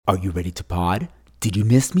Are you ready to pod? Did you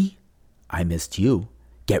miss me? I missed you.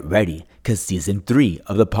 Get ready, because Season 3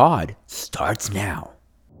 of the pod starts now.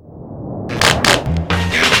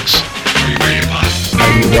 Alex, are you ready to pod?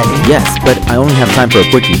 Are you ready? Yes, but I only have time for a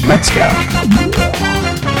quickie. Let's go.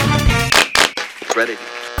 Ready.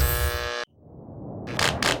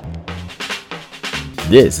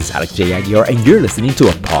 This is Alex J. Aguiar, and you're listening to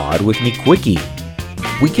a Pod With Me Quickie.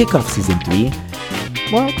 We kick off Season 3,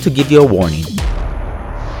 to give you a warning.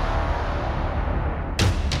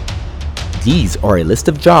 These are a list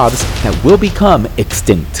of jobs that will become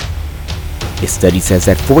extinct. A study says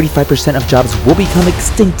that 45% of jobs will become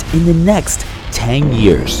extinct in the next 10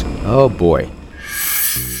 years. Oh boy.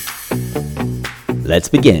 Let's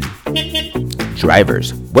begin.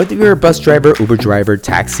 Drivers. Whether you're a bus driver, Uber driver,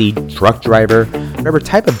 taxi, truck driver, whatever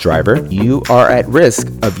type of driver, you are at risk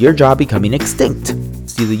of your job becoming extinct.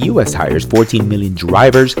 See, the US hires 14 million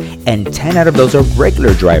drivers, and 10 out of those are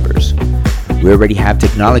regular drivers. We already have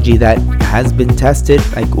technology that has been tested,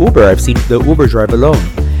 like Uber. I've seen the Uber drive alone.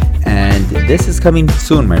 And this is coming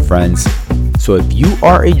soon, my friends. So if you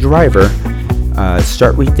are a driver,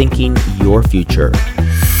 start rethinking your future.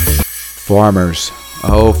 Farmers.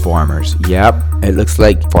 Oh, farmers. Yep, it looks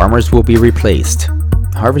like farmers will be replaced.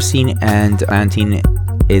 Harvesting and planting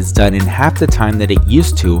is done in half the time that it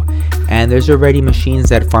used to. And there's already machines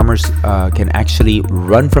that farmers can actually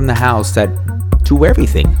run from the house that do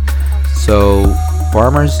everything. So,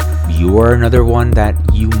 farmers, you are another one that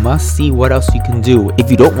you must see what else you can do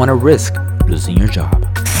if you don't want to risk losing your job.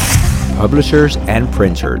 Publishers and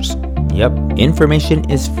printers. Yep, information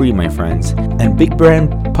is free, my friends. And big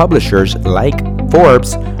brand publishers like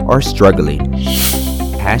Forbes are struggling.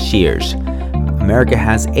 Cashiers. America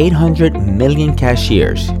has 800 million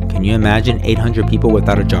cashiers. Can you imagine 800 people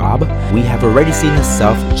without a job? We have already seen the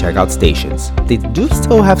self-checkout stations. They do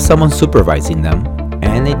still have someone supervising them.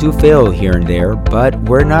 And they do fail here and there, but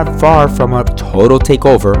we're not far from a total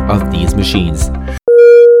takeover of these machines.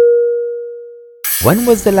 When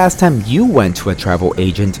was the last time you went to a travel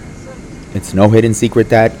agent? It's no hidden secret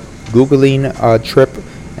that Googling a trip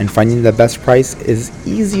and finding the best price is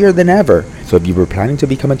easier than ever. So if you were planning to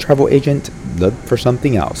become a travel agent, look for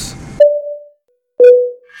something else.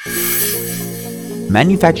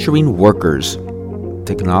 Manufacturing workers.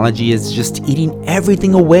 Technology is just eating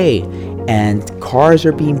everything away. And cars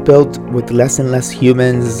are being built with less and less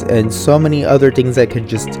humans and so many other things that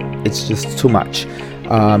it's just too much.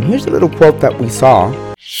 Here's a little quote that we saw.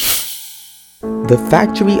 The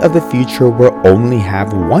factory of the future will only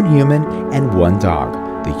have one human and one dog.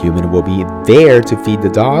 The human will be there to feed the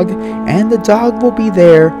dog, and the dog will be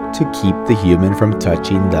there to keep the human from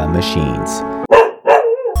touching the machines.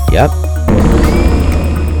 Yep.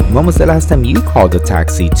 When was the last time you called a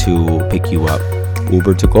taxi to pick you up?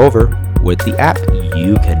 Uber took over. With the app,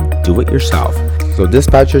 you can do it yourself. So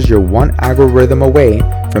dispatchers, you're one algorithm away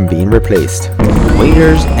from being replaced.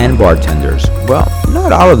 Waiters and bartenders. Well,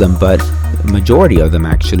 not all of them, but the majority of them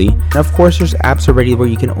actually. And of course, there's apps already where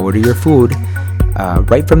you can order your food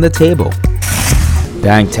right from the table.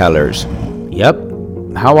 Bank tellers. Yep.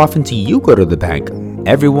 How often do you go to the bank?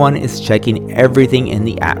 Everyone is checking everything in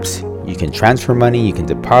the apps. You can transfer money, you can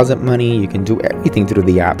deposit money, you can do everything through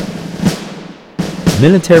the app.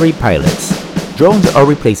 Military pilots. Drones are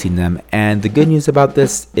replacing them, and the good news about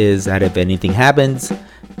this is that if anything happens,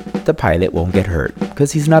 the pilot won't get hurt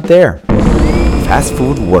because he's not there. Fast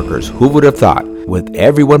food workers. Who would have thought? With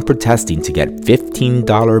everyone protesting to get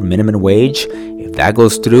 $15 minimum wage, if that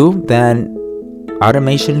goes through, then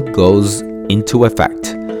automation goes into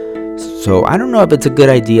effect. So I don't know if it's a good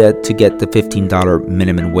idea to get the $15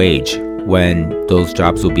 minimum wage when those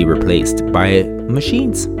jobs will be replaced by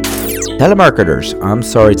machines. Telemarketers. I'm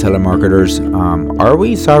sorry, telemarketers. Are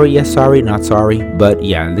we sorry? Yes, sorry, not sorry. But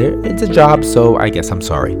yeah, it's a job, so I guess I'm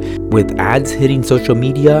sorry. With ads hitting social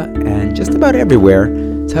media and just about everywhere,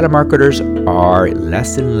 telemarketers are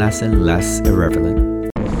less and less and less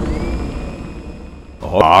irrelevant.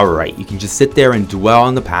 Alright, you can just sit there and dwell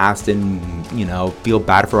on the past and, feel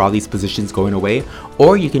bad for all these positions going away.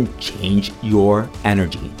 Or you can change your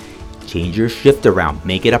energy. Change your shift around.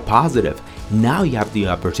 Make it a positive. Now you have the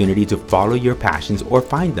opportunity to follow your passions or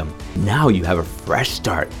find them. Now you have a fresh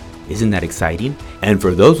start. Isn't that exciting? And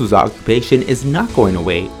for those whose occupation is not going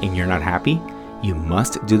away and you're not happy, you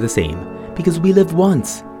must do the same because we live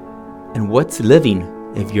once. And what's living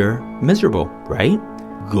if you're miserable, right?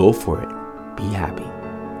 Go for it. Be happy.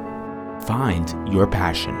 Find your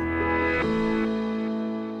passion.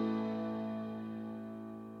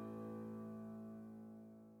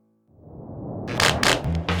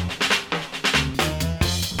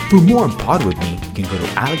 For more on Pod With Me, you can go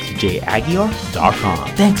to alexjaguiar.com.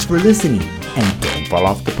 Thanks for listening, and don't fall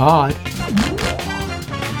off the pod.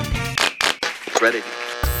 Ready.